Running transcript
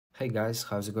Hey guys,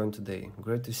 how's it going today?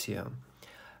 Great to see you.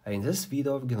 In this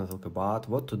video, we're gonna talk about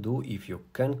what to do if you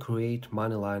can create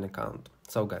Moneylion account.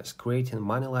 So guys, creating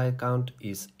Moneylion account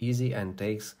is easy and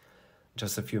takes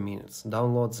just a few minutes.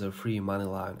 Download the free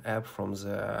Moneylion app from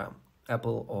the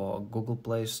Apple or Google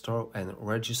Play Store and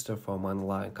register for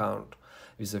Moneylion account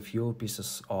with a few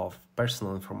pieces of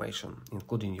personal information,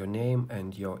 including your name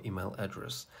and your email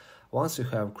address. Once you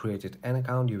have created an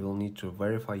account, you will need to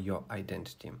verify your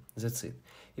identity. That's it.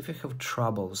 If you have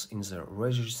troubles in the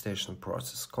registration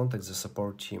process, contact the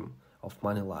support team of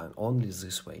Moneylion only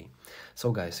this way.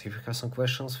 So guys, if you have some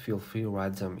questions, feel free to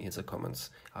write them in the comments.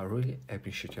 I really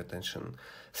appreciate your attention.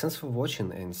 Thanks for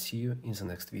watching and see you in the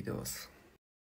next videos.